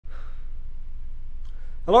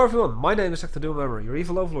Hello everyone, my name is Hecthor Doomhammer, your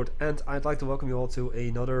evil overlord, and I'd like to welcome you all to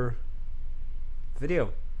another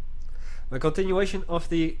video. A continuation of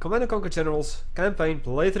the Command & Conquer Generals campaign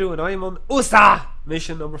playthrough, and I am on USA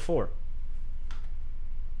mission number 4.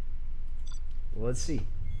 Let's see.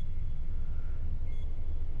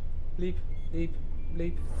 Bleep, bleep,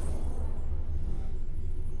 bleep.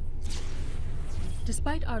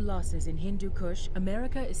 Despite our losses in Hindu Kush,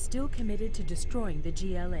 America is still committed to destroying the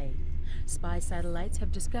GLA. Spy satellites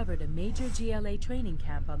have discovered a major GLA training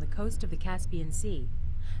camp on the coast of the Caspian Sea.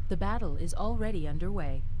 The battle is already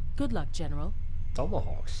underway. Good luck, General.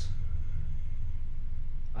 Tomahawks.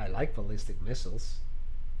 I like ballistic missiles.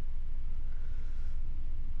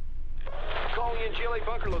 Calling in GLA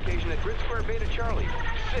bunker location at Grid Square Beta Charlie.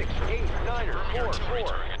 689er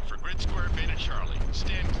 44. For Grid Square Beta Charlie.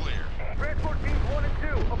 Stand clear. Transport teams 1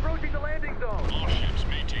 and 2 approaching the landing zone. All ships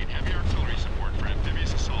maintain heavy artillery support for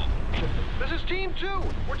amphibious assault. This is Team 2.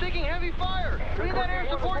 We're taking heavy fire. We need that air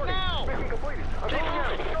support now. Mission completed. Take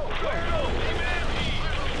care. Go, go, go.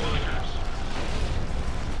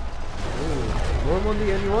 Ooh,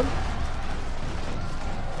 Normandy, anyone?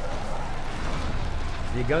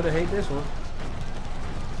 You're gonna hate this one.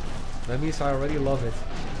 That means I already love it.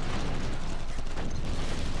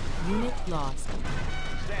 Unit lost.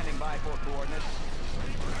 Standing by for coordinates.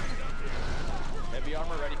 Heavy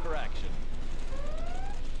armor ready for action.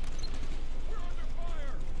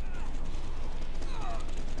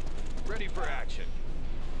 Ready for action.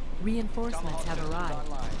 Reinforcements have arrived.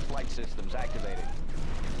 Online. Flight systems activated.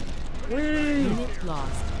 Whee! Unit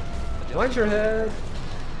lost. Mind your head!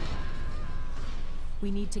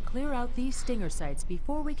 We need to clear out these stinger sites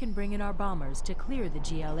before we can bring in our bombers to clear the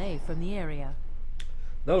GLA from the area.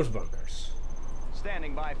 Those bunkers.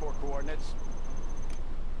 Standing by for coordinates.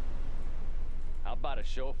 How about a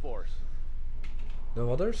show of force?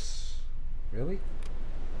 No others? Really?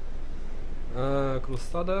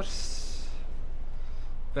 Crusaders.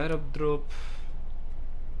 Parab drop.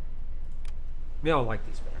 Yeah, I like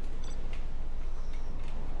these better.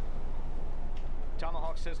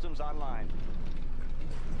 Tomahawk systems online.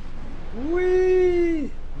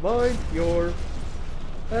 Whee! Mind your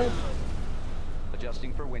head.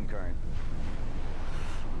 Adjusting for wind current.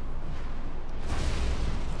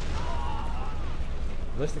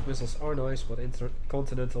 Ballistic missiles are nice, but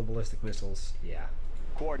intercontinental ballistic missiles, yeah.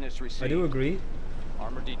 Coordinates received. I do agree.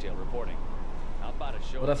 Armor detail reporting. How about a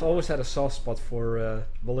show? But I've always had a soft spot for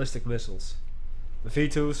ballistic missiles. The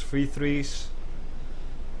V2s, V3s.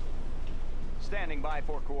 Standing by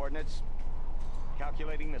for coordinates.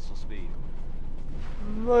 Calculating missile speed.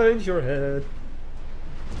 Mind your head.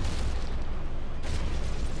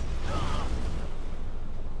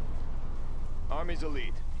 Army's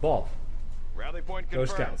elite. Bob, Rally point go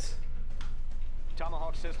confirmed. scouts.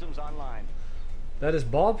 Tomahawk systems online. That is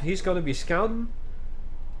Bob, he's gonna be scouting.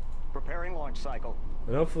 Preparing launch cycle.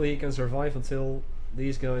 And hopefully he can survive until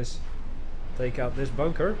these guys take out this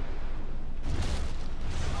bunker.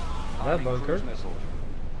 That Arming bunker. cruise missile.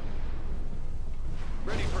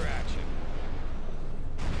 Ready for action.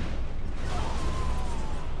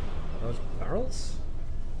 Are those barrels?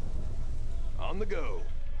 On the go.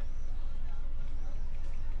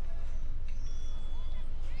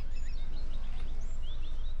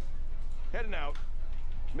 Heading out.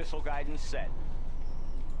 Missile guidance set.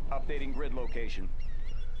 Updating grid location.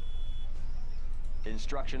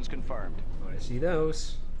 Instructions confirmed. I see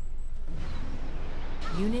those.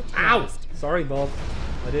 Unit Ow! lost. Sorry, Bob.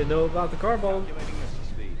 I didn't know about the car bomb. Calculating missile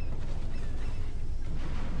speed.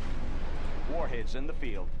 Warheads in the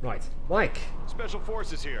field. Right, Mike, Special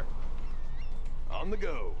forces here. On the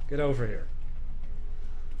go. get over here.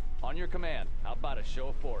 On your command. How about a show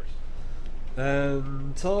of force?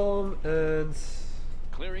 And Tom and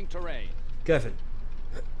Clearing terrain. Kevin.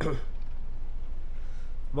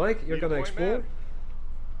 Mike, you're Need gonna point explore? man.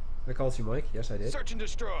 I called you Mike, yes I did. Search and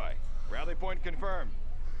destroy. Rally point confirmed.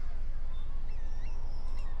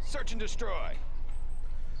 Search and destroy.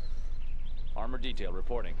 Armor detail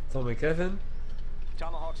reporting. Tom and Kevin.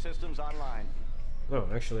 Tomahawk systems online. Oh,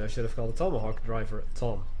 actually I should have called the Tomahawk driver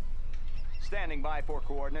Tom. Standing by for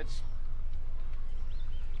coordinates.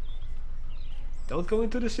 Don't go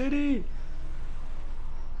into the city!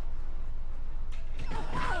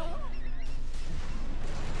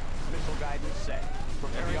 Missile guidance set.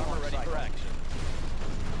 Preparing armor ready for action.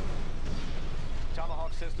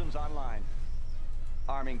 Tomahawk systems online.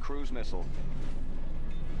 Arming cruise missile.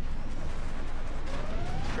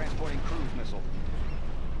 Transporting cruise missile.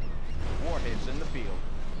 Warheads in the field.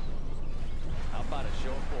 How about a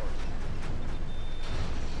show of force?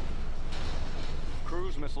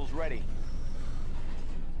 Cruise missiles ready.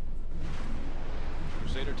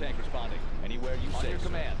 Crusader tank responding. Anywhere you say. On your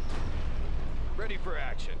command. Ready for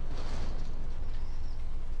action.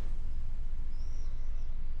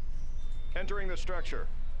 Entering the structure.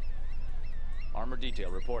 Armor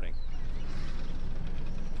detail reporting.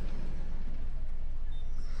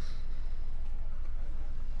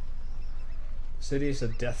 City is a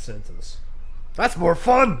death sentence. That's more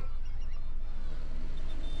fun!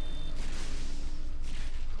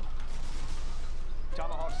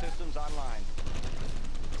 Tomahawk systems online.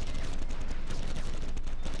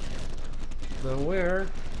 Now where?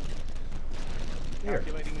 Here.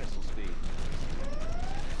 Calculating missile speed.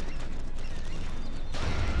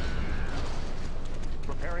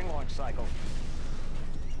 Preparing launch cycle.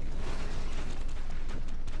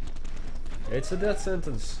 It's a death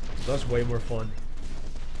sentence. That's way more fun.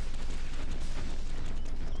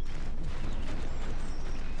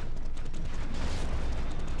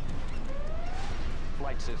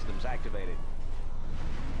 Flight systems activated.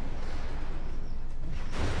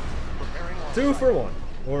 Preparing launch 2 for cycle. 1.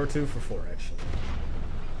 Or 2 for 4, actually.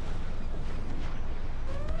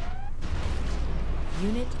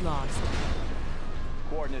 Unit lost.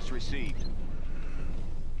 Coordinates received.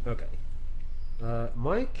 Okay.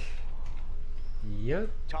 Mike? Yeah?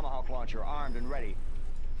 Tomahawk launcher armed and ready.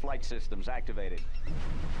 Flight systems activated.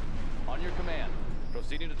 On your command.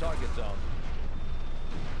 Proceeding to target zone.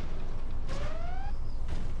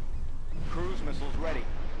 Cruise missiles ready.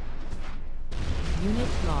 Unit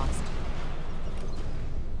lost.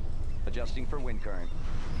 Adjusting for wind current.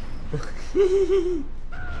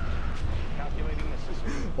 Calculating missile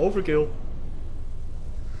speed. Overkill.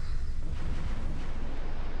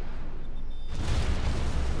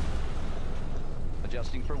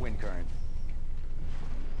 Adjusting for wind current.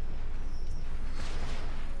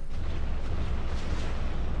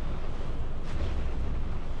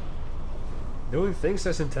 Doing things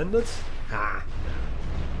as intended? Ah,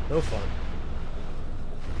 no fun.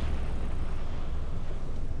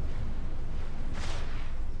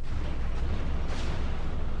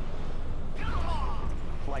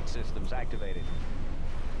 Flight systems activated.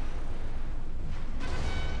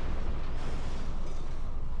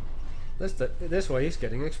 This way he's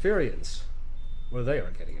getting experience. Well, they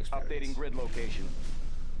are getting experience. Updating grid location.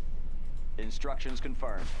 Instructions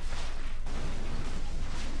confirmed.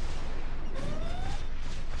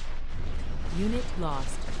 Unit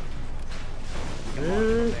lost. We can launch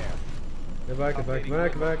from there. Get back, get back, Updating get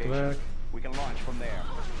back, grid get back, get location. back. We can launch from there.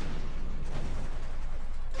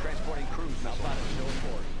 Transporting cruise missiles. Show of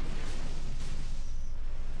force.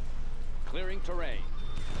 Clearing terrain.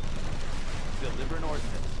 Delivering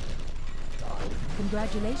ordnance.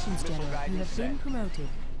 Congratulations, Missile General. You guidance have been set. promoted.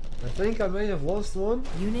 I think I may have lost one.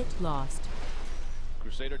 Unit lost.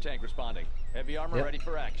 Crusader tank responding. Heavy armor Yep. ready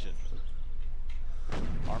for action.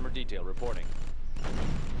 Armor detail reporting.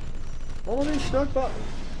 Holy schnuck button.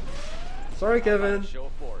 Sorry, Kevin. Show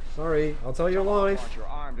of force. Sorry, I'll tell you live. Launcher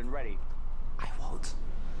armed and ready. I won't.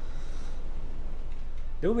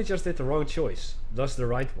 Doomy just did the wrong choice. Does the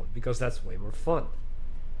right one, because that's way more fun.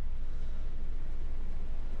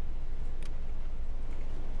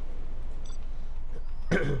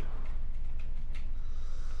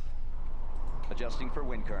 Adjusting for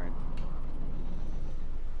wind current.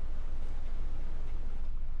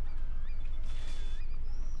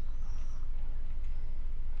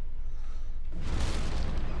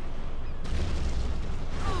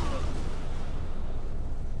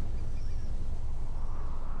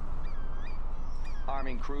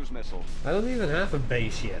 Arming cruise missile. I don't even have a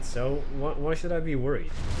base yet, so why should I be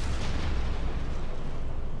worried?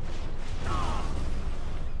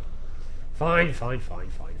 Fine, fine, fine,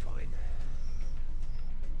 fine, fine.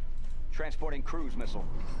 Transporting cruise missile.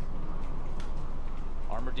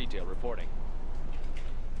 Armor detail reporting.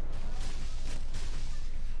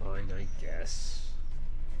 Fine, I guess.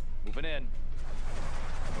 Moving in.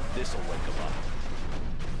 This'll wake them up.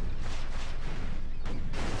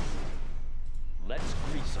 Let's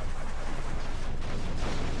grease them.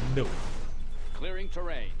 No. Clearing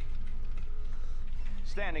terrain.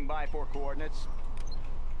 Standing by for coordinates.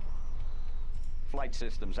 Flight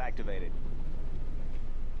systems activated.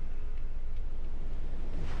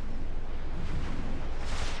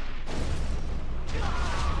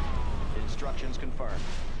 Instructions confirmed.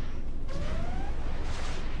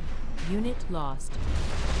 Unit lost.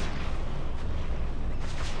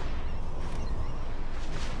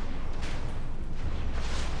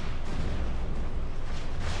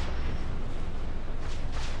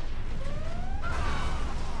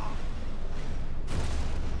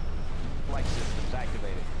 Flight systems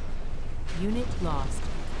activated. Unit lost.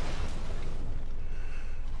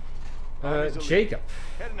 Army's elite. Jacob.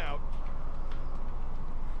 Heading out.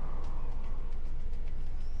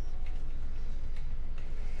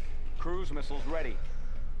 Cruise missiles ready.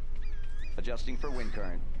 Adjusting for wind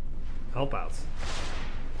current. Help out.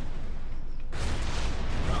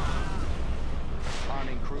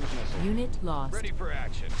 Arming cruise missile. Unit lost. Ready for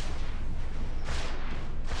action.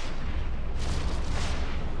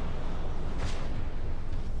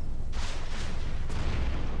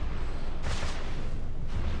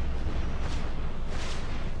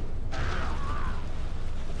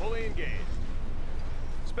 Fully engaged.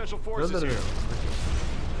 Special No, forces no, no, here. no.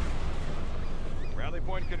 Rally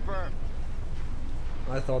point confirmed.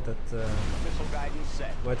 I thought that Missile guidance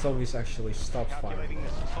set. my zombies actually stopped firing. Calculating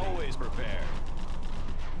missiles. Always prepared.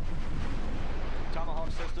 Tomahawk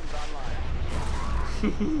systems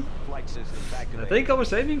online. Flight systems I activated. think I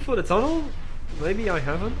was aiming for the tunnel. Maybe I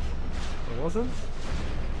haven't. I wasn't.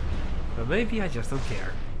 But maybe I just don't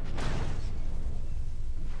care.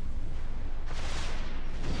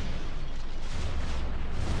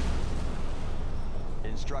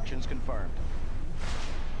 Instructions confirmed.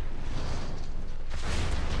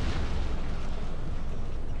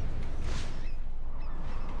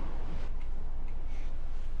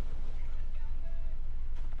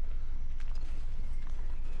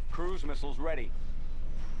 Cruise missiles ready.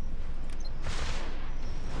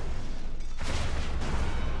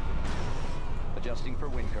 Adjusting for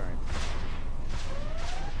wind current.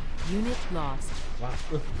 Unit lost. Wow.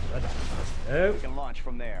 That died fast. Oh. We can launch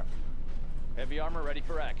from there. Heavy armor ready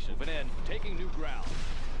for action. Moving in. Taking new ground.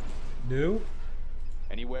 No.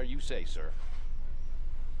 Anywhere you say, sir.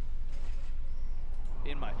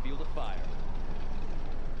 In my field of fire.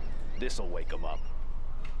 This'll wake them up.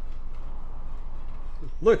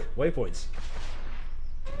 Look, waypoints.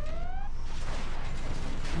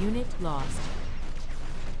 Unit lost.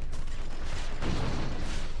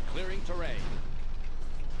 Clearing terrain.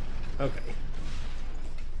 Okay.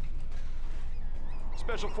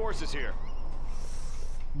 Special forces here.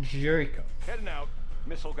 Jericho. Heading out.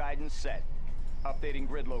 Missile guidance set. Updating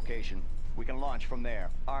grid location. We can launch from there.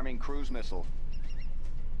 Arming cruise missile.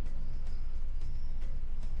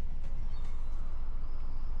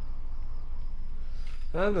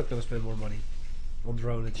 I'm not gonna spend more money on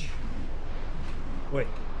dronage. Wait.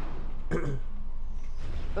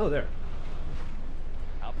 Oh, there.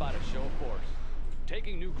 How about a show of force?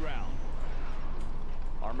 Taking new ground.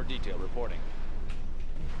 Armor detail reporting.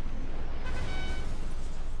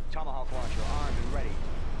 Tomahawk launcher armed and ready.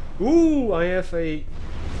 Ooh, I have a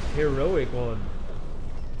heroic one.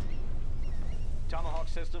 Tomahawk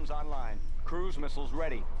systems online. Cruise missiles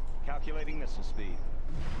ready. Calculating missile speed.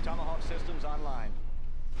 Tomahawk systems online.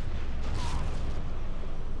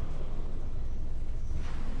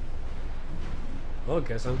 Well,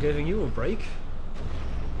 guess I'm giving you a break.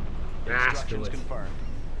 Ah, screw Instructions it. confirmed.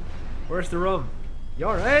 Where's the rum?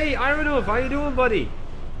 Yar, hey, Ironhoof, how you doing, buddy?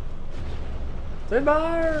 Stand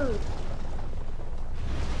by!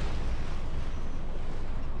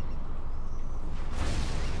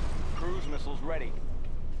 Cruise missiles ready.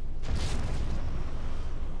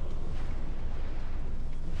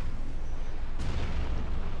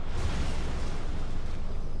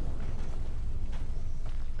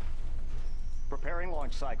 Preparing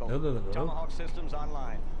launch cycle. No, no, no, no. Tomahawk systems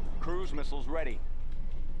online. Cruise missiles ready.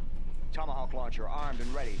 Tomahawk launcher armed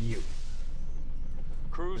and ready. You.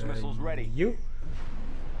 Cruise missiles ready. You.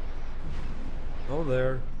 Oh,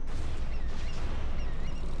 there.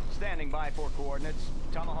 Standing by for coordinates.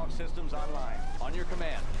 Tomahawk systems online. On your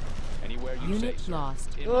command. Anywhere you say, Unit sir.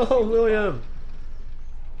 lost. In my Oh, field of William. fire.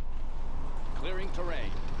 Clearing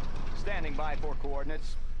terrain. Standing by for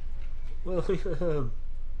coordinates. William.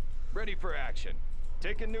 Ready for action.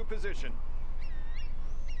 Taking new position.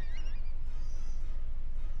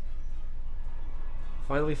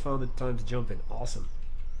 Finally found the time to jump in. Awesome.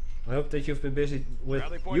 I hope that you've been busy with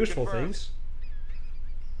Rally point useful confirmed. things.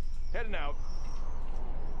 Heading out.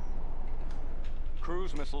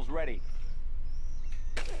 Cruise missiles ready.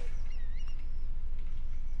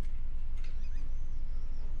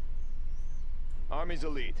 Army's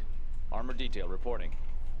elite. Armor detail reporting.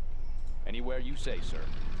 Anywhere you say, sir.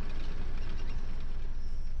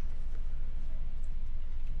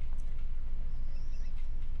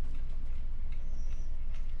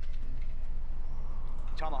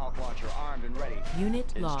 Tomahawk launcher armed and ready. Unit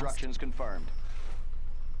lost. Instructions confirmed.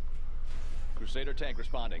 Crusader tank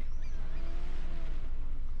responding.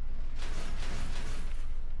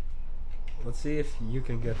 Let's see if you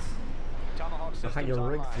can get Tomahawk a systems higher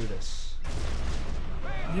rank online. through this.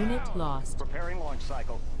 Unit lost. Preparing launch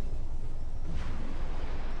cycle.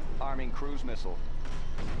 Arming cruise missile.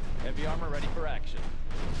 Heavy armor ready for action.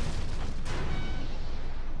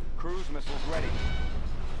 Cruise missiles ready.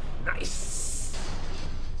 Nice.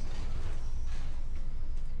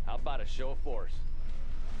 How about about a show of force?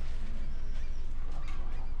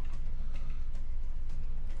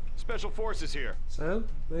 Special forces here. Sam,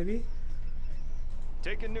 maybe?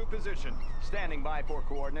 Taking new position. Standing by for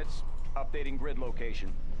coordinates. Updating grid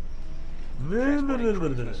location. No. Transporting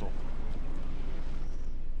cruise missile.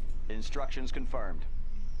 Instructions confirmed.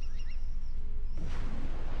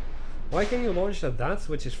 Why can you launch at that,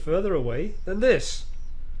 which is further away than this?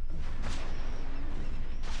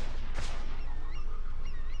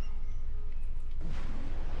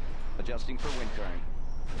 Adjusting for wind current.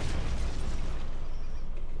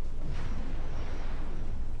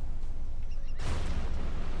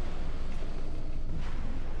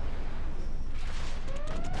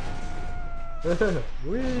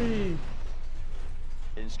 Whee!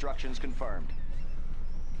 Instructions confirmed.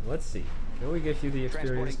 Let's see. Can we give you the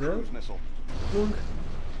experience Transporting now? cruise missile. Plunk.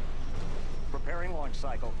 Preparing launch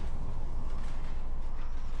cycle.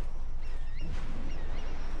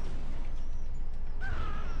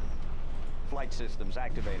 Flight systems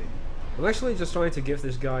activated. I'm actually just trying to give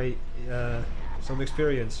this guy some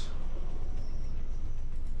experience.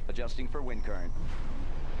 Adjusting for wind current.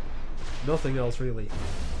 Nothing else really.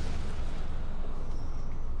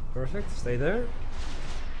 Perfect. Stay there.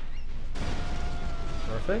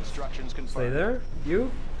 Perfect. Instructions confirmed. Stay there.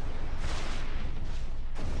 You.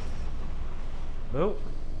 No.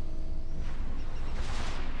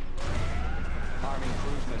 Arming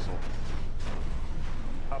cruise missile.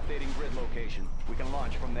 Updating grid location. We can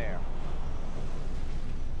launch from there.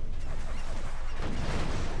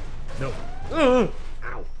 No.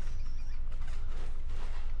 Ow.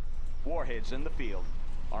 Warheads in the field.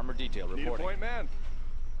 Armor detail Need a reporting. point man.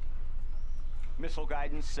 Missile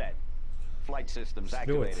guidance set. Flight systems Let's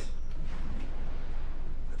do activated.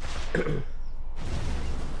 it.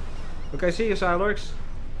 Okay, see you, Silorx.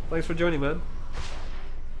 Thanks for joining, man.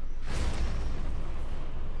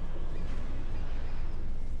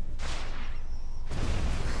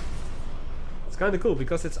 It's kind of cool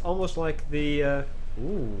because it's almost like the.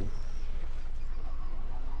 Ooh.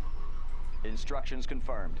 Instructions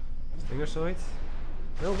confirmed. Stinger sight.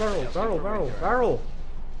 No, barrel, Just barrel, for barrel, radar. barrel.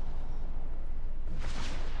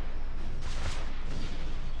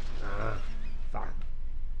 Ah, fuck.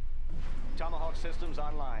 Tomahawk systems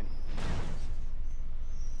online.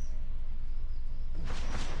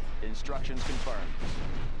 Instructions confirmed.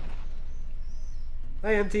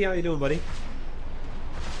 Hey MT, how you doing, buddy?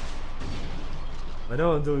 I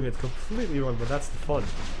know I'm doing it completely wrong, but that's the fun.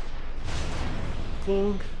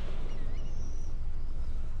 Clunk.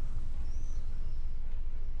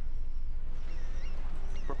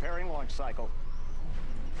 Preparing launch cycle.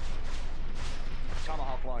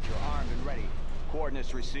 Tomahawk launcher armed and ready.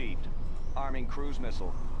 Coordinates received. Arming cruise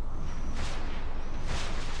missile.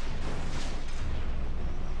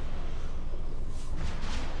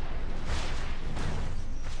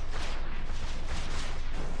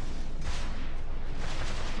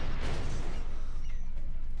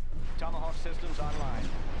 Tomahawk systems online.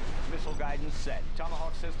 Missile guidance set.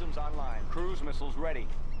 Tomahawk systems online. Cruise missiles ready.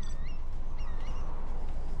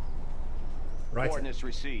 Right. Coordinates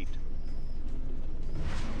received.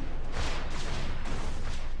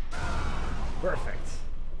 Perfect.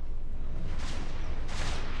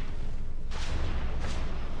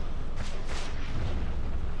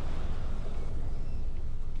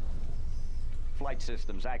 Flight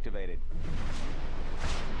systems activated.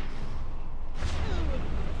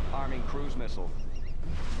 Arming cruise missile.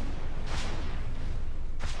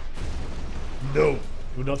 No,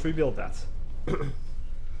 do not rebuild that.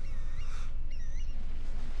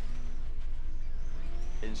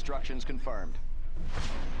 Instructions confirmed.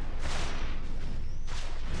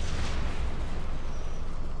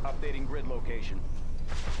 Updating grid location.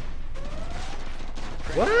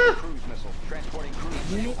 What? Transporting cruise missile. Transporting cruise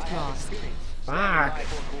missile. Unit I have lost. experience. Fuck. Standing by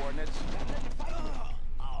for coordinates.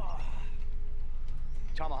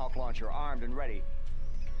 Tomahawk launcher armed and ready.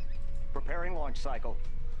 Preparing launch cycle.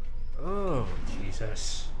 Oh,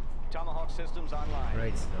 Jesus. Tomahawk systems online.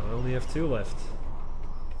 Right, now I only have 2 left.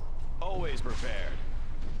 Always prepared.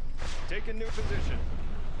 Taking new position.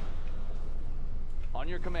 On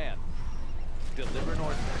your command. Deliver an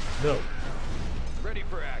ordinance. No. Ready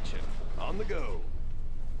for action. On the go.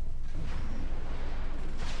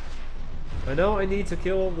 I know I need to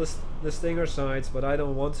kill the stinger sites, but I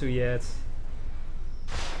don't want to yet.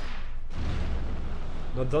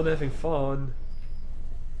 Not done having fun.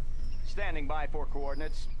 Standing by for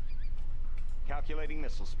coordinates. Calculating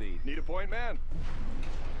missile speed. Need a point man.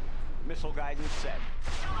 Missile guidance set.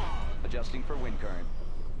 Adjusting for wind current.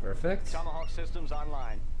 Perfect. Tomahawk systems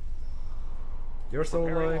online. You're still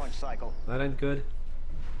Preparing alive. launch cycle. That ain't good.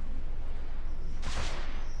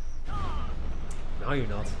 Now you're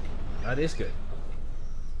not. That is good.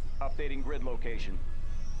 Updating grid location.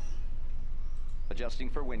 Adjusting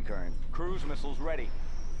for wind current. Cruise missiles ready.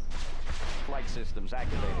 Flight systems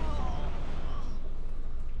activated.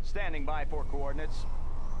 Standing by for coordinates.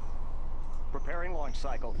 Preparing launch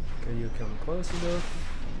cycle. Can you come close enough?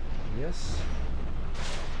 Yes.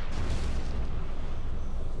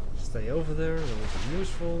 Stay over there, that will be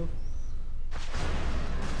useful.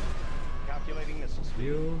 Calculating missile speed.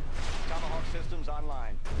 You. Tomahawk systems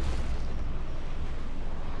online.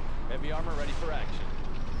 Heavy armor ready for action.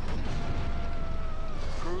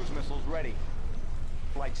 Cruise missiles ready.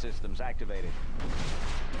 Flight systems activated.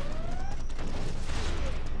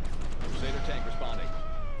 Crusader tank responding.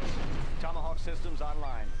 Tomahawk systems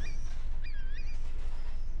online.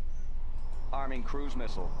 Arming cruise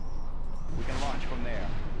missile. We can launch from there.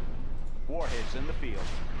 Warheads in the field.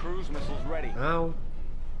 Cruise missiles ready. Ow.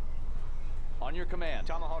 On your command.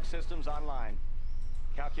 Tomahawk systems online.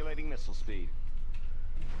 Calculating missile speed.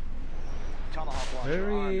 Tomahawk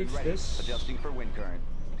launcher armed and ready. This. Adjusting for wind current.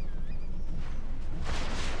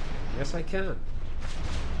 Yes, I can.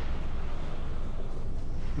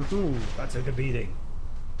 Woohoo! That took a beating.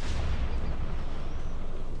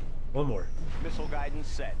 One more. Missile guidance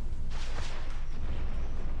set.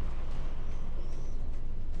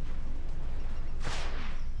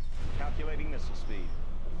 Calculating missile speed.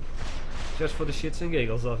 Just for the shits and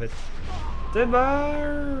giggles of it.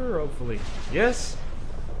 Timber! Hopefully. Yes!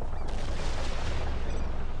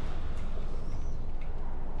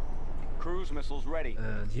 Cruise missiles ready.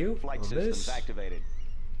 And you, Flight on systems this. activated.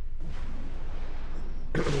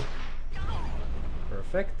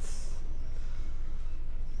 Perfect.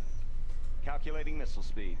 Calculating missile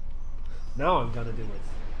speed. Now I'm gonna do it.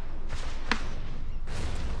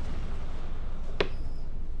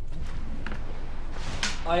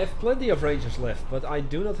 I have plenty of Rangers left, but I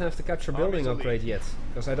do not have the capture building Army's upgrade elite. yet,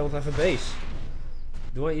 because I don't have a base.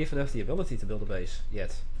 Do I even have the ability to build a base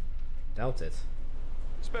yet? Doubt it.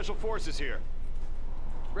 Special forces here.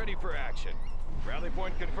 Ready for action. Rally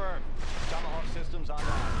point confirmed. Tomahawk systems online.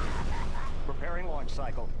 Preparing launch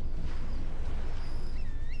cycle.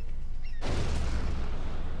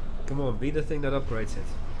 Come on, be the thing that upgrades it.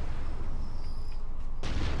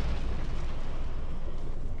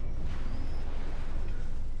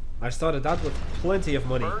 I started out with plenty of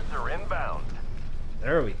money. Birds are inbound.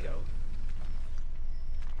 There we go.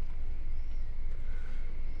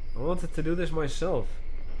 I wanted to do this myself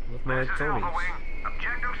with my Tommies.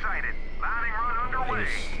 Objective sighted. Landing run underway.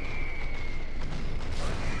 Nice.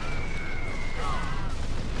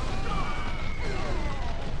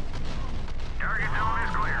 Target zone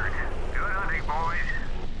is cleared. Good hunting, boys.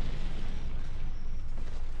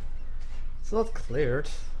 It's not cleared.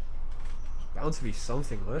 Bound to be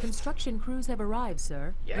something left. Construction crews have arrived,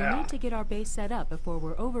 sir. Yeah. We need to get our base set up before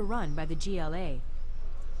we're overrun by the GLA.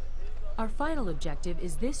 Our final objective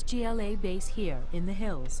is this GLA base here, in the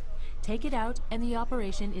hills. Take it out, and the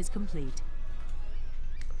operation is complete.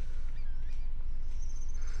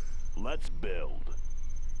 Let's build.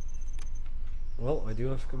 Well, I do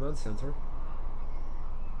have a command center.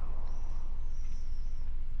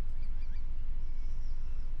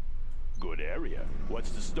 Good area.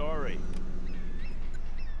 What's the story?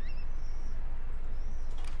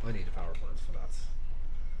 I need a power plant for that.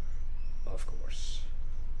 Of course.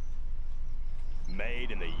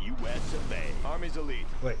 Made in the US of A. Army's elite.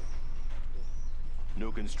 Wait.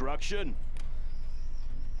 New construction.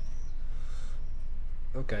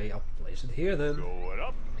 Okay, I'll place it here then. Going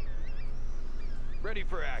up. Ready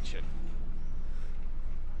for action.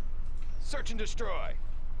 Search and destroy.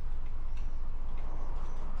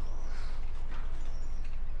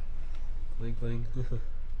 Blink, blink.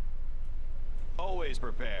 Always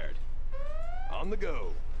prepared. On the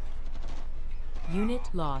go. Unit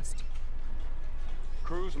lost.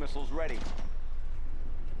 Cruise missiles ready.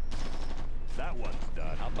 That one's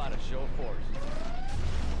done. How about a show of force?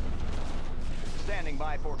 Standing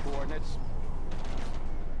by for coordinates.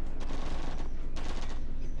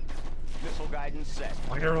 Missile guidance set.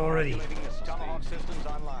 Fire already. Calculating missile Tomahawk systems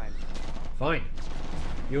online. Fine.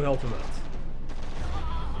 You help him out.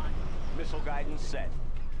 Missile guidance set.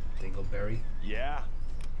 Dingleberry. Yeah.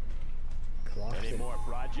 Clocked Any it. more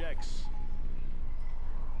projects?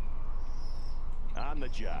 On the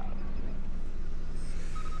job.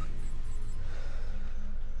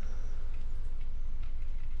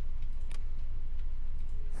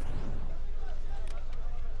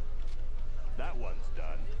 That one's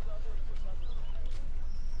done.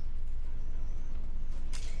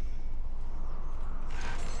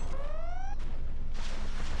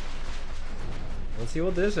 Let's see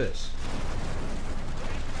what this is.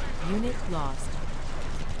 Unit lost.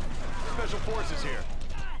 Special forces here.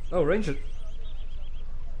 Oh, ranger.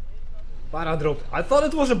 Paradrop. I thought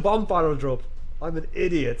it was a bomb paradrop. I'm an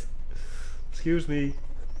idiot. Excuse me.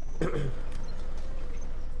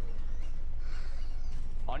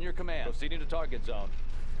 On your command. Proceeding to target zone.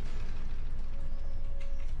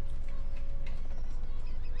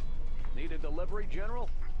 Need a delivery, General?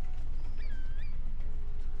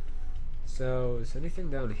 So, is anything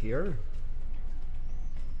down here?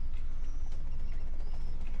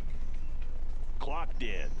 Clocked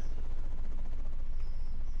in.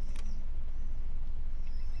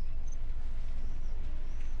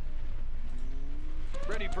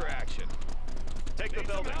 Ready for action. Take the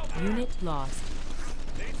building. Unit lost.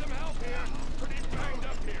 Need some help here. Pretty banged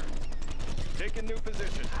up here. Taking new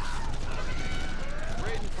position.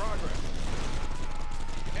 Raid in progress.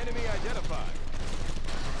 Enemy identified.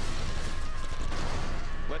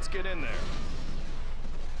 Let's get in there.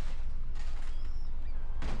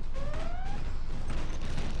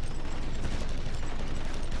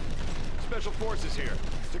 Special forces here.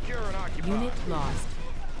 Secure and occupy. Unit lost.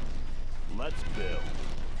 Let's build.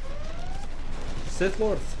 Sith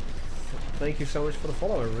Lord, thank you so much for the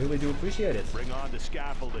follow. I really do appreciate it. Bring on the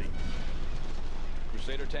scaffolding.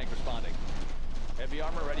 Crusader tank responding. Heavy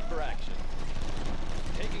armor ready for action.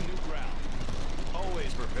 Taking new ground.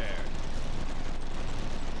 Always prepared.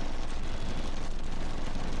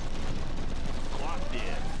 Clocked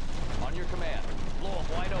in. On your command. Blow them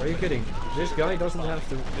wide open. Are you kidding? This guy doesn't have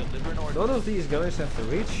to... Deliver an order. None of these guys have to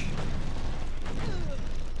reach.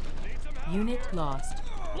 Unit lost.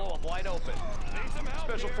 Blow them wide open.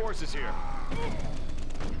 Special forces here.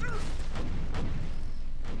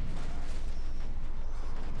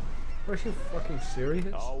 Are you fucking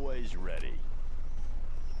serious? Always ready.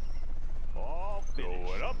 All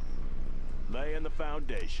going up. Laying the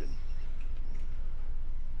foundation.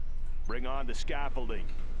 Bring on the scaffolding.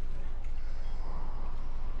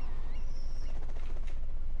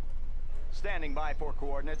 Standing by for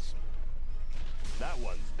coordinates. That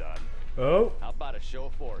one's done. Oh, How about a show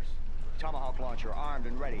of force? Tomahawk launcher armed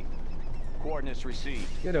and ready. Coordinates received.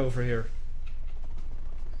 get over here.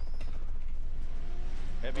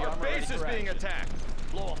 Heavy Our armor ready base is for being action. attacked.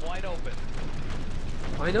 Blow them wide open.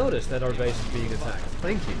 I noticed that our base is being attacked.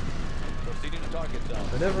 Thank you. Proceeding to target zone.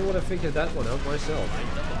 I never would have figured that one out myself.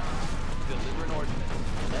 Light them up. Deliver an ordinance.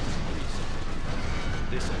 Let's grease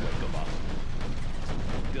it. This'll wake them up.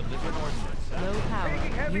 Deliver an ordinance. Low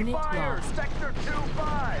power. Unit lost. Sector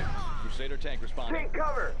 2-5. Crusader tank responding. Take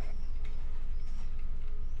cover.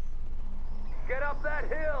 Get up that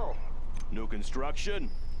hill. New construction.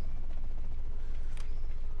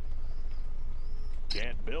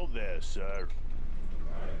 Can't build this, sir.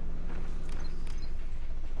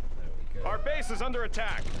 There we go. Our base is under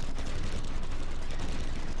attack.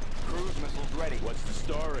 Cruise missiles ready. What's the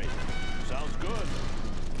story? Sounds good.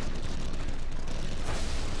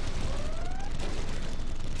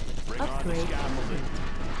 Bring on the Upgrade scaffolding.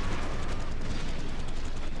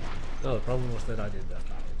 No, the problem was that I did that.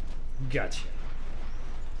 Gotcha.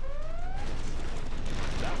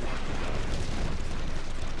 That one's done.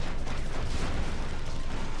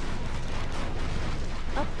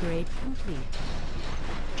 Upgrade complete.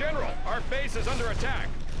 General, our base is under attack.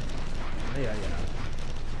 Yeah.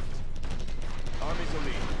 Army's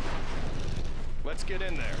elite. Let's get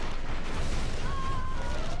in there.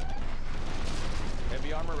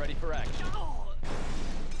 Heavy armor ready for action.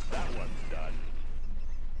 That one's done.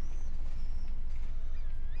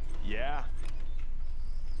 Yeah.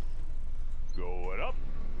 Going up.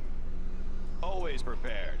 Always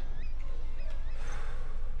prepared.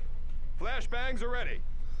 Flashbangs are ready.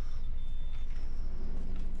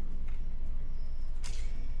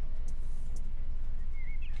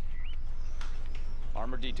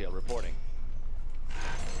 Armor detail reporting.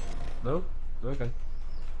 No? Okay.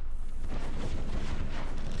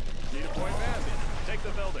 Need a point man. Take the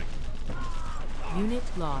building. Unit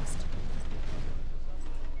lost.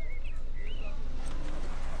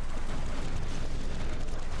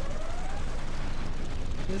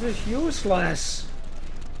 This is useless.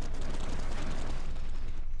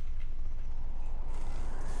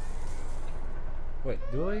 Wait,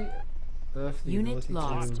 do I have the Unit ability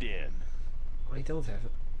lost. Locked to... in. I don't have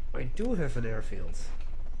it. I do have an airfield.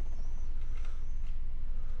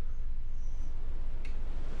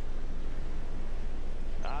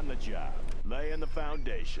 On the job. Laying the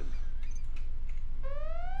foundation.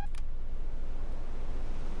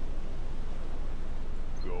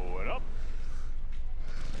 Going up.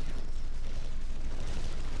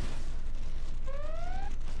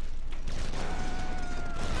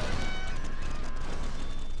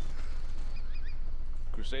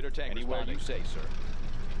 Crusader tank Anywhere responding. you say, sir.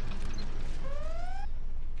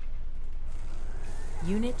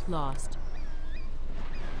 Unit lost.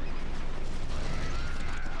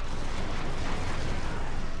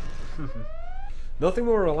 Nothing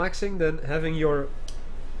more relaxing than having your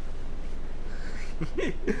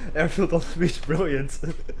airfield on the beach. Brilliant.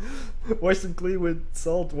 Washed and clean with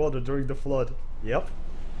salt water during the flood. Yep.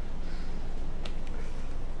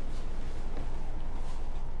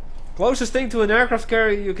 Closest thing to an aircraft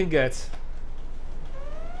carrier you can get.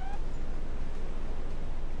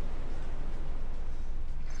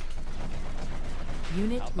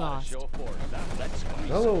 Unit How about a lost. show of force? Now let's grease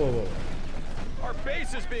Whoa, whoa, whoa, whoa. Our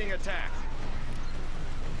base is being attacked.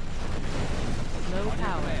 Low on your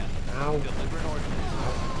power. command. Ow. Deliver an ordinance.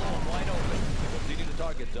 Blow 'em wide open. Proceeding to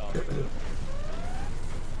target zone.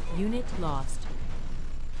 Unit lost.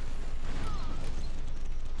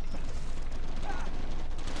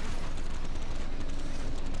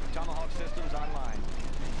 Tomahawk systems online.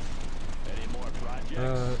 Any more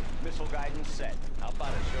projects? Missile guidance set. How about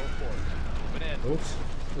a show of force? Open in. Oops.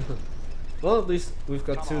 Well, at least we've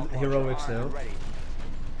got two Tomahawk launcher heroics armed now. and ready.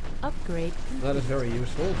 Upgrade complete. That is very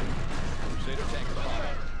useful. Crusader tank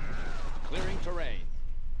spotted. Clearing terrain.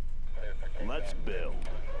 Let's build.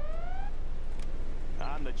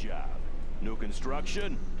 On the job. New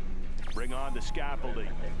construction. Bring on the scaffolding.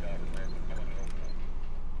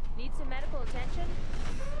 Need some medical attention?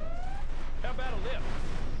 How about a lift?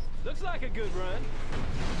 Looks like a good run.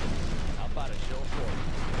 How about a show of force?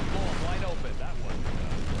 Blow 'em wide open. That one.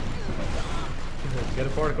 Get a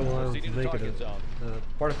particle island to Proceeding to make it target zone.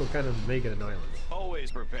 a particle cannon to make it an island.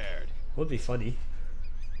 Always prepared. Would be funny.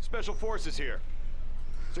 Special forces here.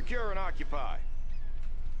 Secure and occupy.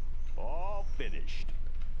 All finished.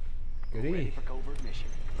 Ready Goody. for covert mission.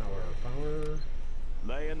 Power.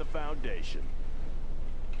 Laying the foundation.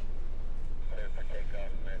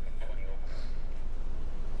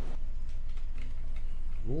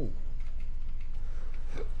 Ooh.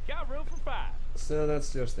 Got room for 5. So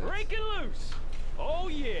that's just it. Breaking loose. Oh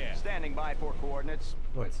yeah. Standing by for coordinates.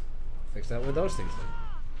 Wait. Fix that with those things then.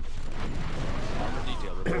 Armor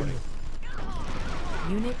detail reporting.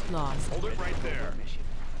 Unit lost. Hold it right there. Mission.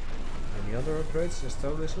 Any other upgrades? Just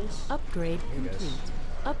tow missiles? Upgrade I guess. complete.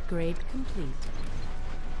 Upgrade complete.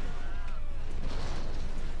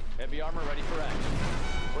 Heavy armor ready for action.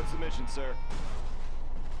 What's the mission, sir?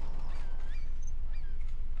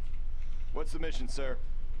 What's the mission, sir?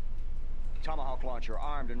 Tomahawk launcher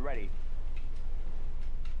armed and ready.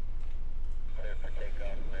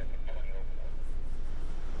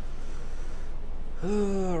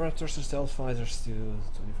 Raptors and stealth fighters do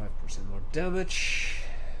 25% more damage.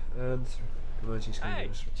 And Comanche's Hey,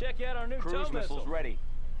 check out our new Cruise tow missiles missile. ready.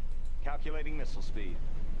 Calculating missile speed.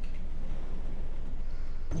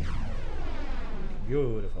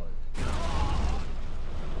 Beautiful.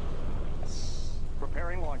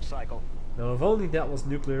 Preparing launch cycle. Now, if only that was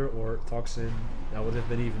nuclear or toxin, that would have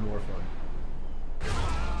been even more fun.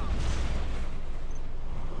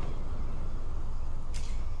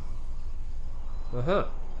 Uh-huh.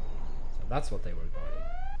 So that's what they were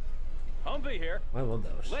guarding. Humvee here. I want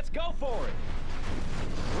those. Let's go for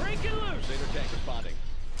it. Breaking loose. Crusader tank responding.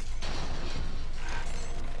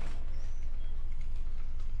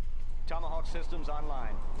 Tomahawk systems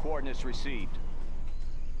online. Coordinates received.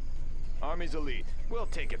 Army's elite. We'll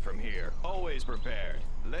take it from here. Always prepared.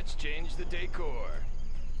 Let's change the decor.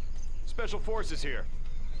 Special forces here.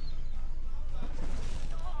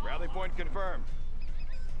 Rally point confirmed.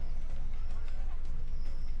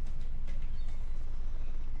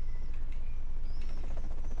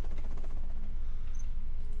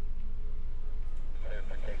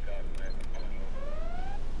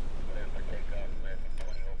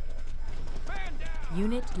 Man down!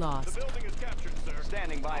 Unit The lost. building is captured, sir.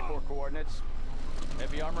 Standing by for coordinates.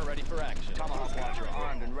 Heavy armor ready for action. Tomahawk launcher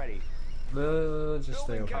armed and ready. No, just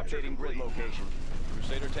stay over. Updating grid location.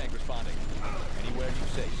 Crusader tank responding. Anywhere you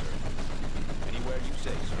say, sir. Anywhere you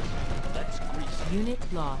say, sir. Let's grease 'em.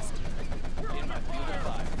 Unit lost. In my field of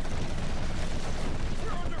fire.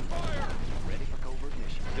 We're under fire! Ready for covert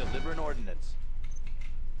mission. Deliver an ordinance.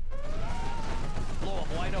 Blow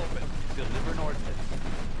 'em wide open. Deliver an ordinance.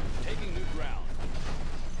 Taking new ground.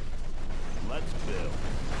 Let's build.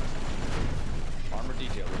 Armor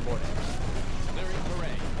detail reporting. Clearing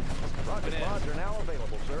terrain. Rocket in. pods are now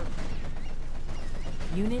available, sir.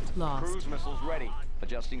 Unit lost. Cruise missiles ready.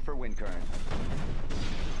 Adjusting for wind current.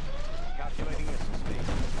 Calculating missile speed.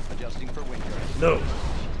 Adjusting for wind current. No!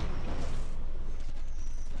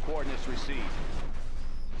 Coordinates received.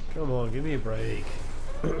 Come on, give me a break.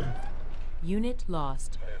 Unit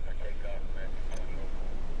lost.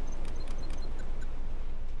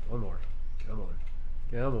 One more. Come on.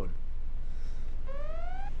 Come on.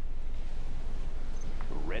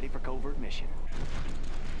 Ready for covert mission.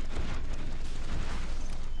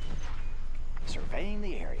 Surveying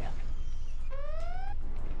the area.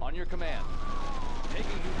 On your command. Taking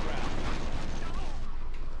new ground.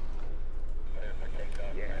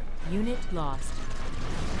 Unit lost.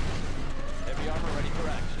 Heavy armor ready for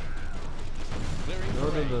action. Clearing No, no,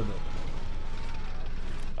 terrain. no,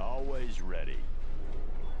 no. Always ready.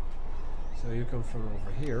 So you come from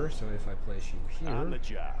over here, so if I place you On the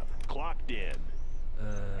here... job. Clocked in.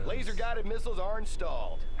 Laser-guided missiles are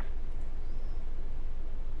installed.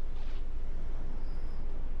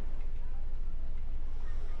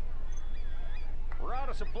 We're out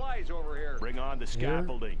of supplies over here. Bring on the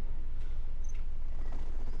scaffolding.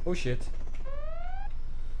 Oh shit.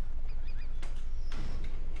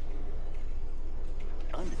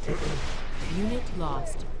 Undetected. Unit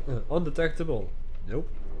lost. Undetectable. Nope.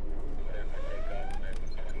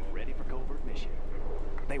 Ready for covert mission.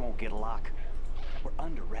 They won't get a lock. We're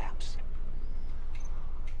under wraps.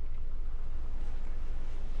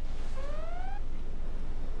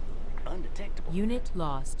 Undetectable. Unit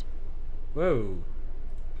lost. Whoa.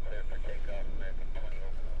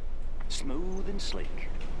 Smooth and sleek.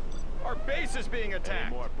 Our base is being Any attacked.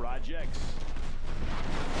 more projects?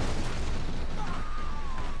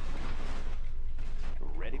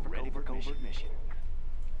 Ready for covert mission.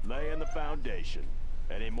 Laying the foundation.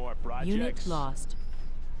 Any more projects? Unit lost.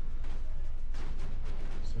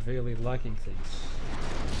 Severely lacking things.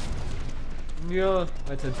 Yeah,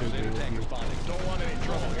 I tend to agree Crusader with tank you. responding. Don't want any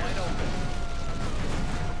trouble. Wide open.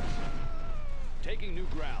 Taking new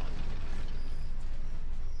ground.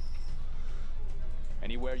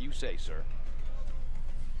 Anywhere you say, sir.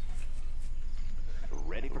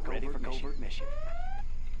 Ready for covert mission.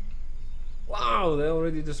 Wow, they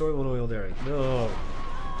already destroyed one oil derrick. No.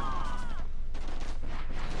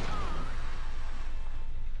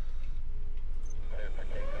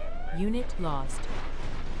 Unit lost.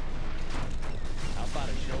 How about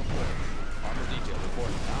a show of force? Armor detail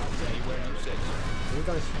reporting. Anywhere you say, sir. You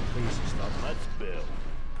guys please stop. Let's build.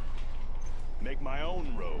 Make my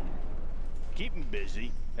own road. Keep 'em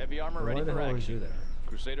busy. Heavy armor ready Why the for hell aren't you action. there?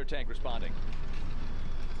 Crusader tank responding.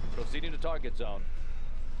 Proceeding to target zone.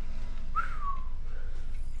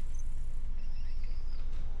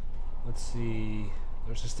 Let's see.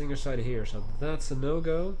 There's a stinger side here, so that's a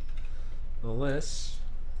no-go. Unless,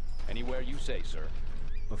 Anywhere you say, sir.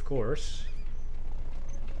 of course.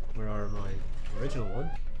 Where are my original one?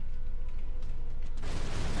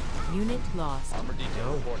 Unit lost. Armor detail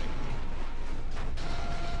No. reporting.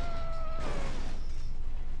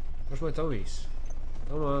 Where's my Tommies?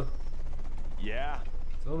 Yeah?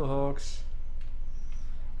 Tomahawks.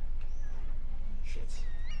 Shit.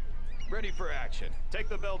 Ready for action. Take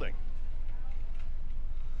the building.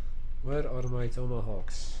 Where are my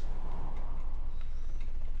Tomahawks?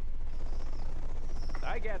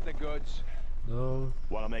 I got the goods. No.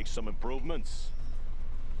 Want to make some improvements?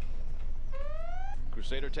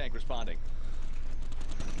 Crusader tank responding.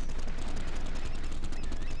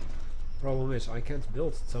 Problem is, I can't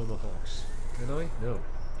build Tomahawks. Can I? No.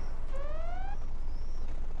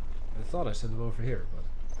 I thought I sent them over here, but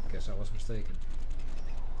I guess I was mistaken.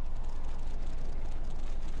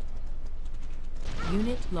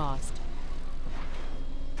 Unit lost.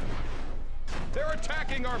 They're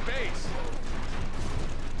attacking our base.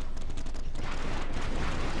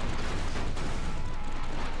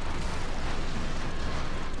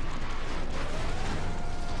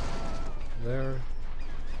 There.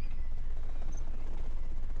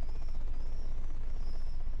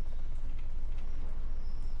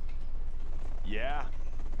 Yeah?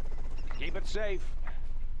 Keep it safe.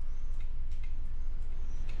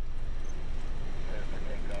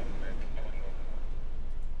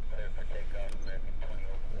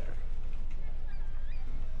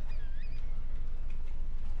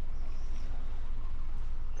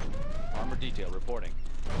 Armor detail reporting.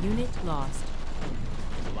 Unit lost.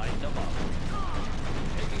 Light them up.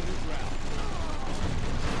 Taking new ground.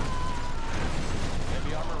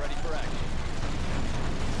 Heavy armor ready for action.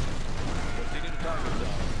 Proceeding to target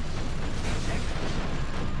zone.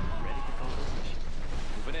 Ready for covert mission.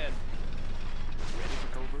 Moving in. Ready for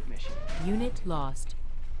covert mission. Unit lost.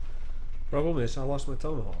 Problem is, I lost my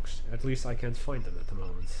Tomahawks. At least I can't find them at the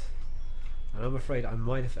moment. And I'm afraid I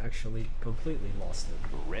might have actually completely lost them.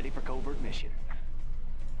 Ready for covert mission.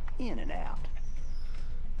 In and out.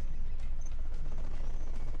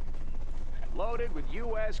 Loaded with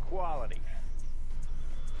U.S. quality.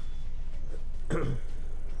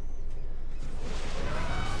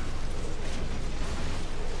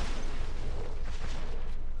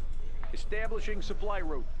 Establishing supply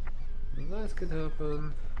route. That could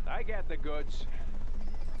happen. I got the goods.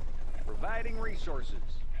 Providing resources.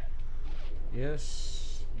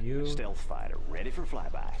 Yes, you. Stealth fighter ready for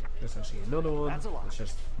flyby. Yes, I see another one. That's a lot. Let's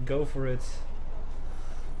just go for it.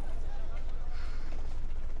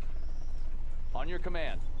 On your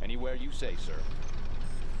command. Anywhere you say, sir.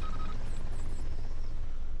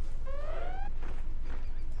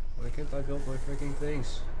 Why can't I build my freaking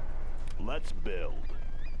things? Let's build.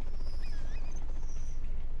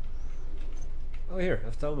 Oh, here,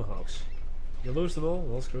 have Tomahawks. You lose them all?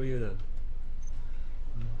 Well, screw you then.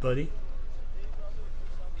 Buddy.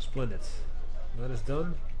 Splendid. That is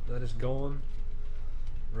done. That is gone.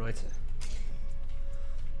 Right.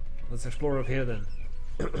 Let's explore up here then.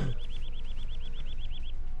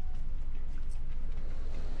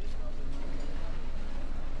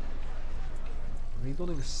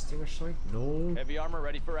 Rebuilding a stinger site? No. Heavy armor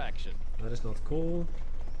ready for action. That is not cool.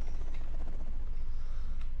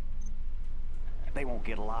 They won't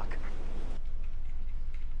get a lock.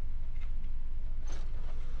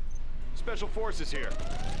 Special forces here.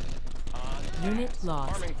 Unit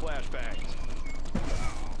lost. Arming flashbangs.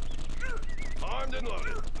 Armed and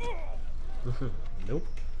loaded. Nope.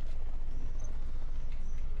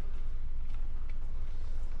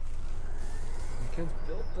 I can't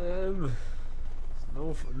build them.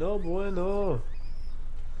 No bueno.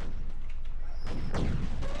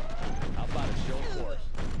 How about a show of force?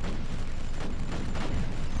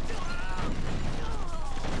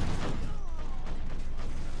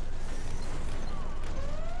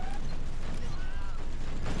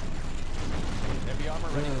 Heavy armor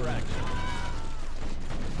ready for action.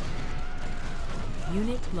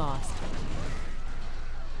 Unit lost.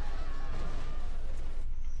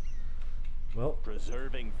 Well,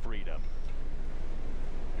 Preserving freedom.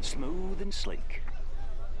 Smooth and sleek.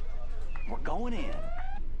 We're going in.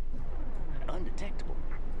 Undetectable.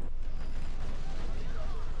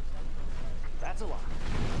 That's a lot.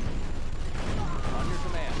 On your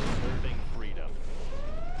command. Preserving freedom.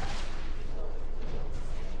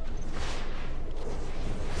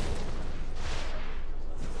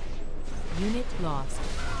 Unit lost.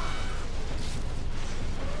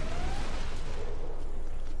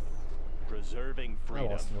 Preserving I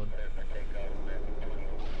freedom. lost one.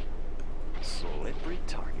 Slippery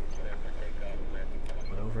target.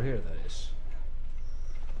 But over here, that is.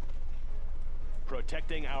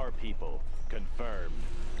 Protecting our people. Confirmed.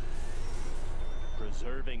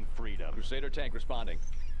 Preserving freedom. Crusader tank responding.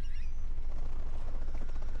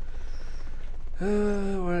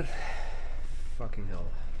 What? Fucking hell.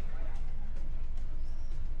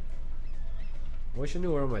 I wish I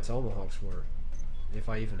knew where my Tomahawks were. If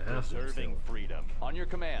I even have them Preserving still. freedom. On your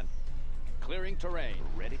command. Clearing terrain.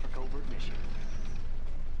 Ready for covert mission.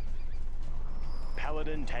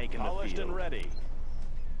 Paladin tank in the field. Polished and ready.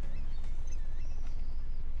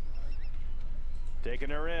 Taking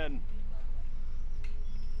her in.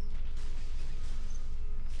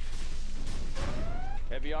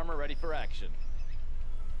 Heavy armor ready for action.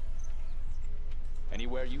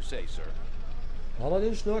 Anywhere you say, sir.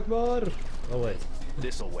 Paladin Snakbar! Oh wait.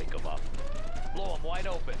 This'll wake them up. Blow them wide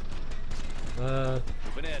open.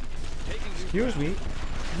 Moving in. Taking new Excuse ground. me.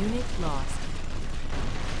 Unit lost.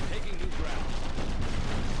 Taking new ground.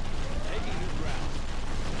 Taking new ground.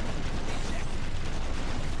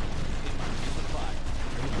 Supply.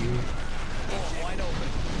 Thank you. Blow them wide open.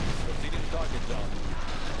 Proceeding to target zone.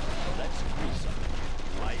 Let's grease them.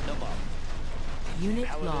 Light them up. Unit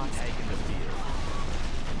Paladin lost. tank in the field.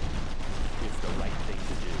 It's the right thing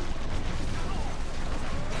to do.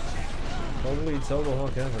 Probably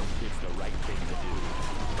Tomahawk ever. It's the right thing to do.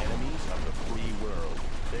 Enemies of the free world.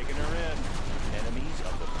 Taking her in. Enemies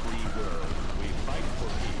of the free world. We fight for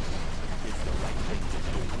peace. It's the right thing to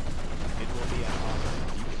do. It will be an honor.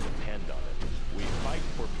 You can depend on it. We fight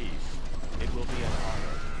for peace. It will be an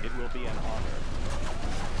honor. It will be an honor.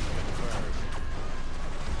 Confirmed.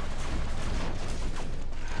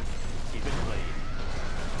 Keep it clean.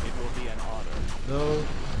 It will be an honor. No,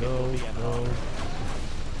 no, be an no. honor.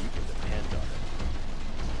 You can depend on it.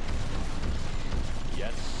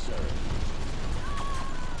 Yes, sir.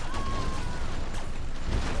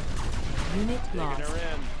 Unit Taking lost. her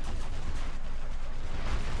in.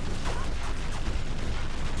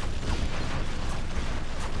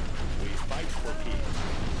 We fight for peace.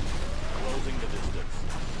 Closing the distance.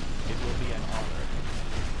 It will be an honor.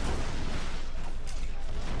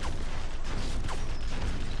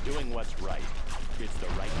 Doing what's right. It's the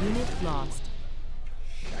right thing to Unit do. lost.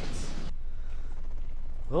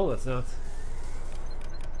 Well, that's not.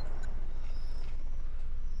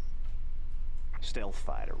 Stealth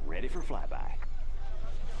fighter ready for flyby.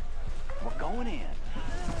 We're going in.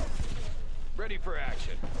 Ready for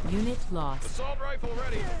action. Unit lost. Assault rifle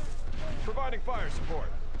ready. Providing fire support.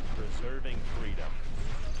 Preserving freedom.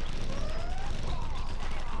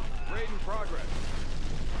 Raid in progress.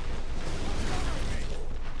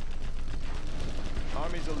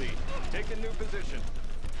 Army's elite. Take a new position.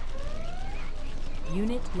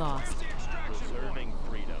 Unit lost. Preserving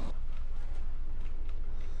freedom.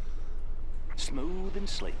 Smooth and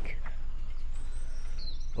sleek.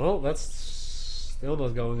 Well, that's still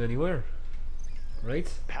not going anywhere. Right?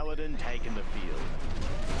 Paladin tank in the field.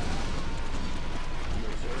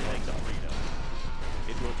 Preserving the freedom.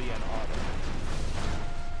 It will be an honor.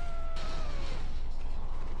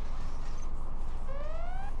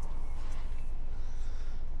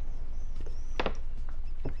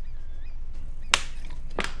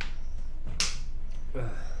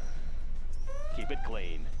 Keep it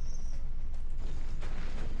clean.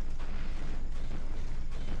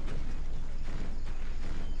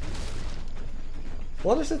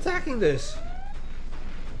 What is attacking this?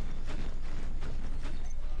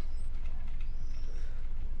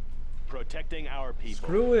 Protecting our people.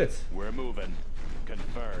 Screw it. We're moving.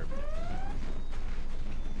 Confirmed.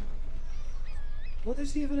 What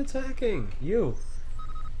is he even attacking? You.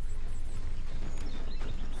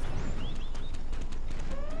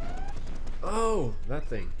 Oh, that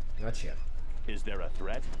thing. Gotcha. Is there a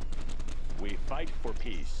threat? We fight for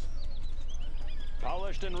peace.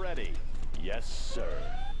 Polished and ready. Yes, sir.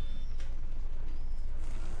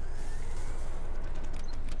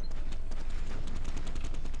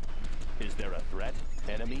 Is there a threat?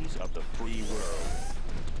 Enemies of the free world.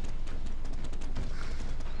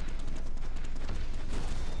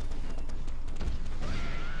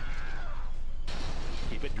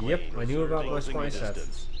 Keep it clean. Yep, I knew about my Closing spy the set.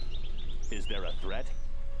 distance. Is there a threat?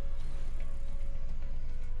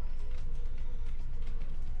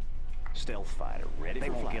 Stealth fighter ready for flyby.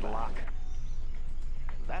 They won't get a lock.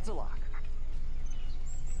 That's a lock.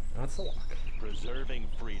 That's a lock. Preserving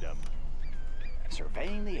freedom.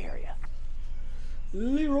 Surveying the area.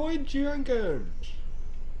 Leroy Jenkins.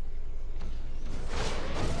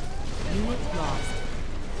 Unit lost.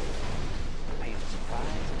 Paying surprise.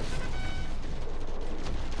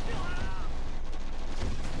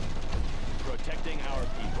 Protecting our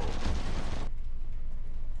people.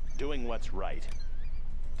 Doing what's right.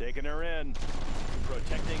 Taking her in.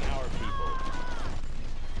 Protecting our people.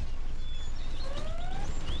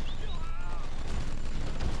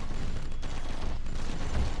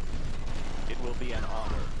 It will be an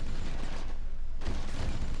honor.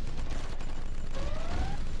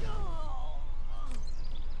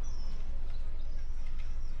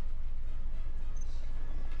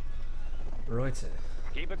 Right.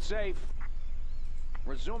 Keep it safe.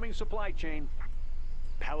 Resuming supply chain.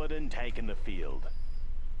 Paladin tank in the field.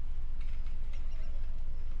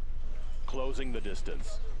 Closing the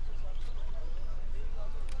distance.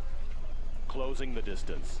 Closing the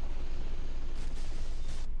distance.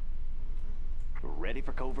 Ready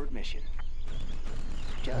for covert mission.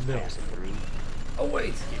 Just No. passing through. Oh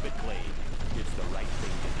wait, Keep it clean. It's the right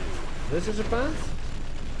thing to this is a path?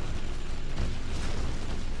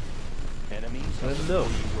 do. Enemies of No, the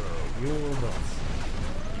free world. you will not.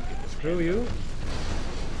 You can Screw you.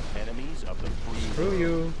 Enemies of the free Screw world.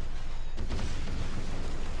 you.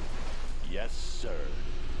 Yes, sir.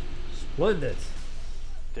 Splendid.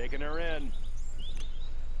 Taking her in.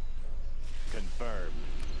 Confirmed.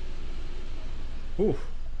 Ooh.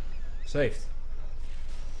 Saved.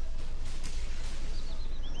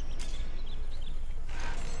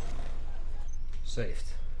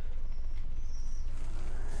 Saved.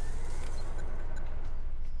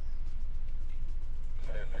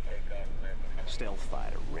 Stealth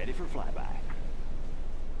fighter ready for flyby.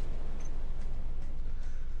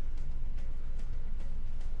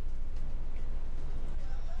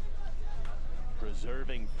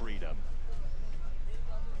 Preserving freedom.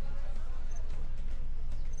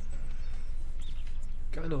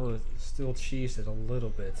 Kind of want to still cheese it a little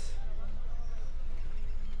bit.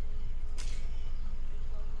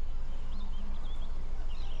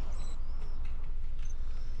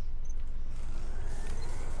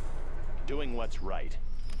 Doing what's right.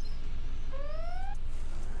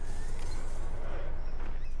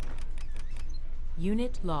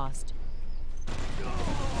 Unit lost.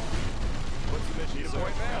 What's the mission, sir?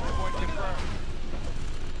 Point man. Point confirmed.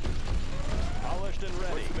 Polished and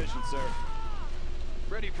ready. What's the mission, sir?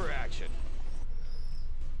 Ready for action.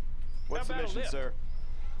 What's the How about a mission, lift? sir?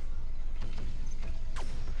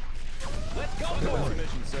 Let's go What's the north.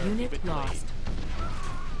 mission, sir? Keep it Unit clean. lost.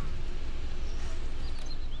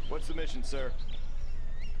 What's the mission, sir?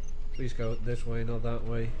 Please go this way, not that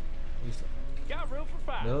way. Please Got room for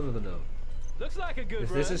fire. no, no, no, no. Looks like a good If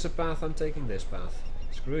run. this is a path, I'm taking this path.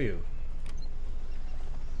 Screw you.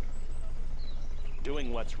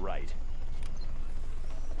 Doing what's right.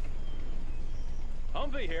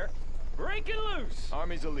 Humvee here. Breaking loose.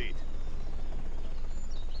 Army's elite.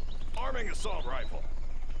 Arming assault rifle.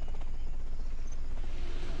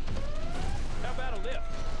 How about a lift?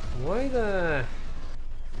 Why the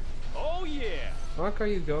Oh yeah. fuck are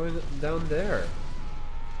you going down there?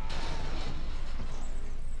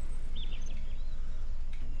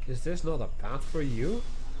 Is this not a path for you?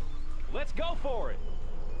 Let's go for it.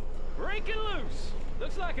 Breaking loose.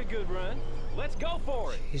 Looks like a good run. Let's go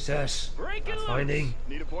for it. Jesus. Breaking loose. Finding.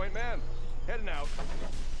 Need a point man. Heading out.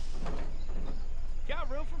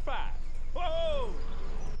 Got room for 5. Whoa!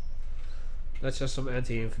 That's just some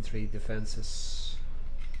anti-infantry defenses.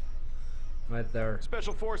 Right there.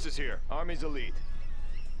 Special forces here. Army's elite.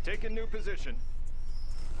 Taking new position.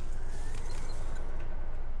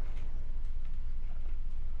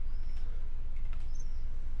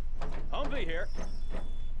 Humvee here.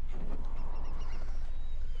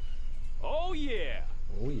 Oh yeah.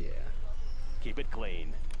 Oh yeah. Keep it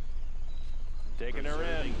clean. Taking her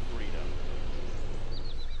in. Freedom.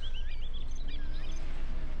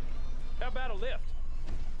 How about a lift?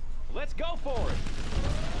 Let's go for it.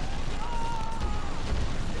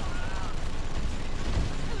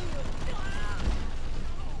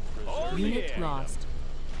 Oh Unit yeah. lost.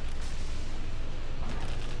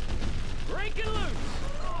 Breaking loose.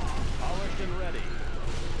 Polished and ready.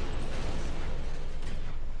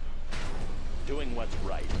 Doing what's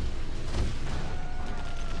right.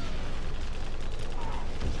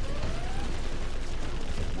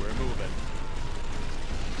 We're moving.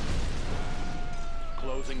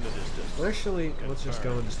 Closing the distance. Actually, let's just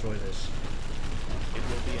go and destroy this. It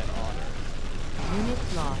will be an honor. Unit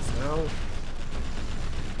lost. Now,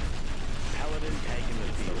 Paladin taking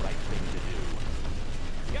the right thing to do.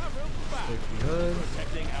 Got room for 5. stick behind.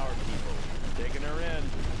 Protecting our people. Taking her in.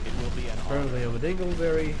 It will be an honor. Apparently I'm a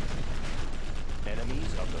dingleberry.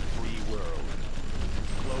 Enemies of the free world.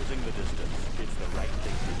 Closing the distance. It's the right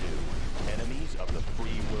thing to do. Enemies of the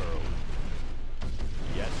free world.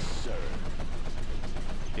 Yes, sir.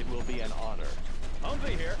 It will be an honor.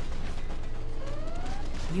 Humvee here.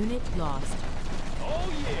 Unit lost. Oh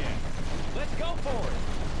yeah. Let's go for it.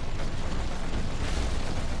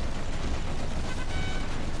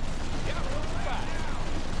 Got room for 5.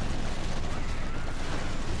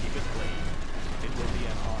 Keep it clean. It will be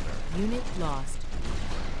an honor. Unit lost.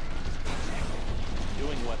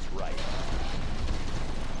 Doing what's right.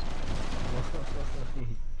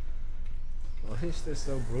 Why is this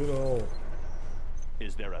so brutal?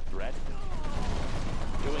 Is there a threat?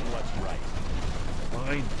 Doing what's right.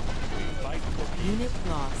 Fine. We fight for peace. Unit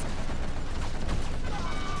lost.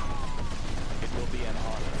 It will be an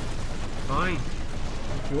honor. Fine.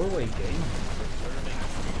 Your way, game. Preserving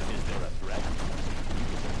freedom. Is there a threat? You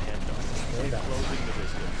can depend on it. Destroy that. Closing the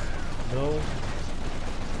distance. No.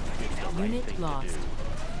 It's the right Unit thing lost. to do.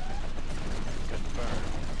 Confirmed.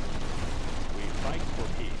 We fight for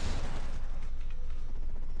peace.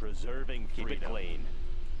 Preserving freedom. Keep it clean.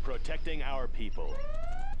 Protecting our people.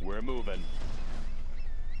 We're moving.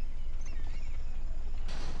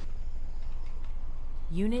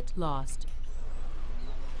 Unit lost.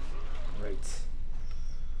 Great.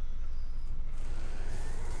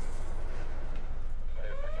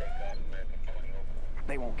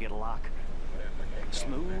 They won't get a lock.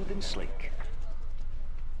 Smooth and sleek.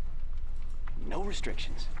 No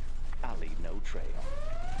restrictions. I leave no trail.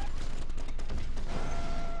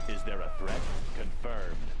 Is there a threat?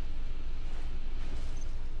 Confirmed.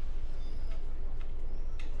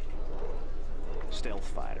 Stealth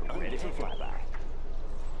fighter ready for flyby.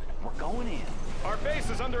 We're going in. Our base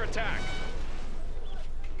is under attack.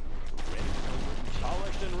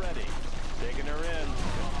 Polished and ready. Taking her in.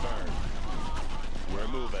 Confirmed. We're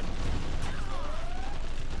moving.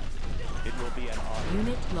 It will be an honor.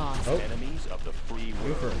 Unit lost. Oh. Enemies of the free You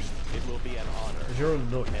world. first. It will be an honor. You're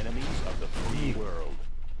annoying. Enemies of the free world.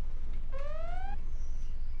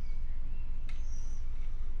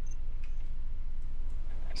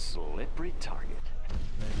 Slippery target.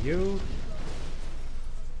 And you.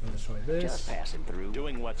 I'll destroy this. Just passing through.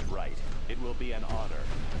 Doing what's right. It will be an honor.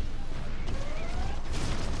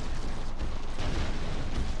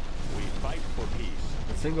 We fight for peace.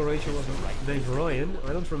 The single ratio was named Ryan.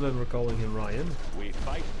 I don't remember calling him Ryan. We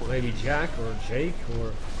fight for Maybe peace. Jack or Jake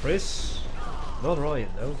or Chris. Not Ryan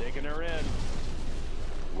though. Taking her in.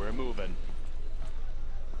 We're moving.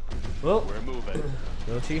 Well, We're moving.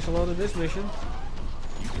 don't cheese a lot in this mission.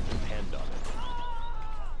 You can depend on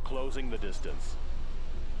it. Closing the distance.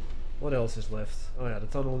 What else is left? Oh yeah, the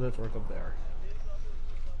tunnel network up there.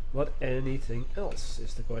 But anything else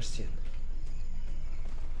is the question.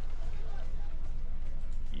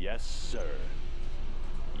 Yes, sir.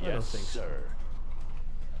 I don't Yes, think so. sir.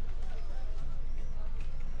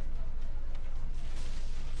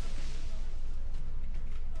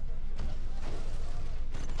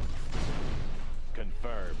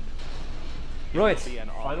 Confirmed. Right, It will be an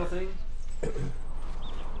final honor. thing.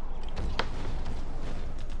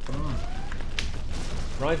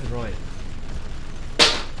 Private Ryan.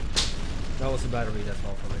 That was the battery that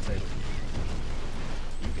fell from my table.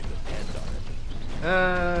 You can depend on it.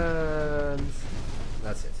 And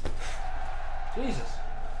that's it. Jesus.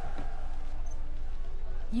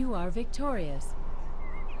 You are victorious.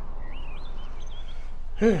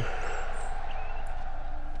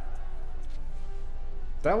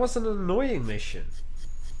 That was an annoying mission.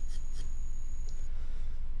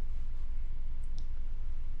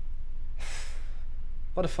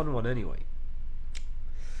 What a fun one anyway.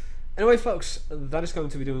 Anyway folks, that is going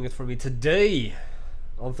to be doing it for me today.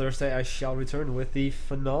 On Thursday I shall return with the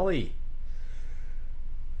finale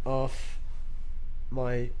of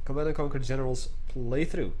my Command & Conquer Generals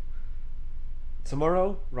playthrough.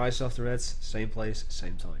 Tomorrow, Rise of the Reds, same place,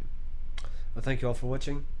 same time. Well, thank you all for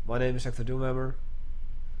watching. My name is Hecthor Doomhammer,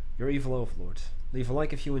 your evil overlord. Leave a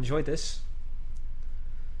like if you enjoyed this,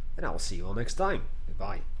 and I will see you all next time.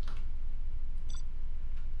 Goodbye.